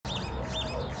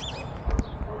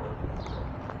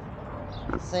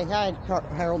Say hi,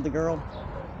 Harold the girl.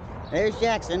 There's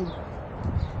Jackson.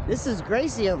 This is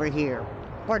Gracie over here.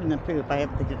 Pardon the poop, I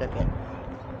haven't picked it up yet.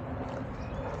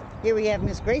 Here we have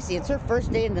Miss Gracie. It's her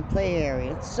first day in the play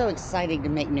area. It's so exciting to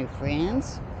make new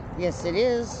friends. Yes, it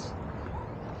is.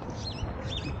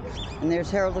 And there's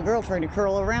Harold the girl trying to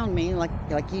curl around me like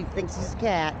he thinks he's a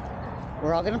cat.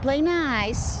 We're all gonna play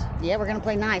nice. Yeah, we're gonna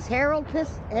play nice. Harold,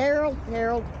 Harold,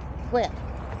 quit.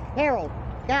 Harold,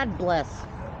 God bless.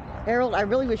 Harold, I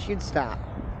really wish you'd stop.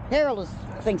 Harold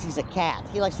thinks he's a cat.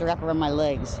 He likes to wrap around my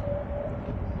legs.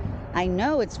 I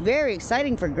know, it's very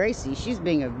exciting for Gracie. She's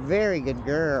being a very good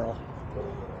girl.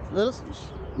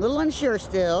 Little unsure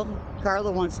still.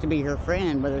 Carla wants to be her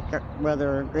friend,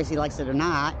 whether Gracie likes it or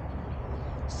not.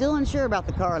 Still unsure about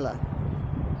the Carla.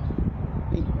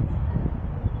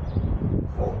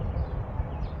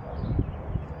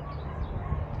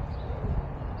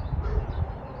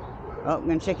 Oh, I'm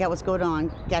gonna check out what's going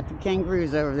on. Captain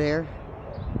Kangaroo's over there.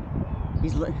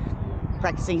 He's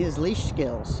practicing his leash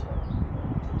skills.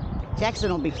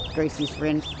 Jackson will be Gracie's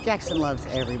friend. Jackson loves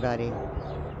everybody.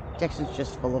 Jackson's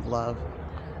just full of love.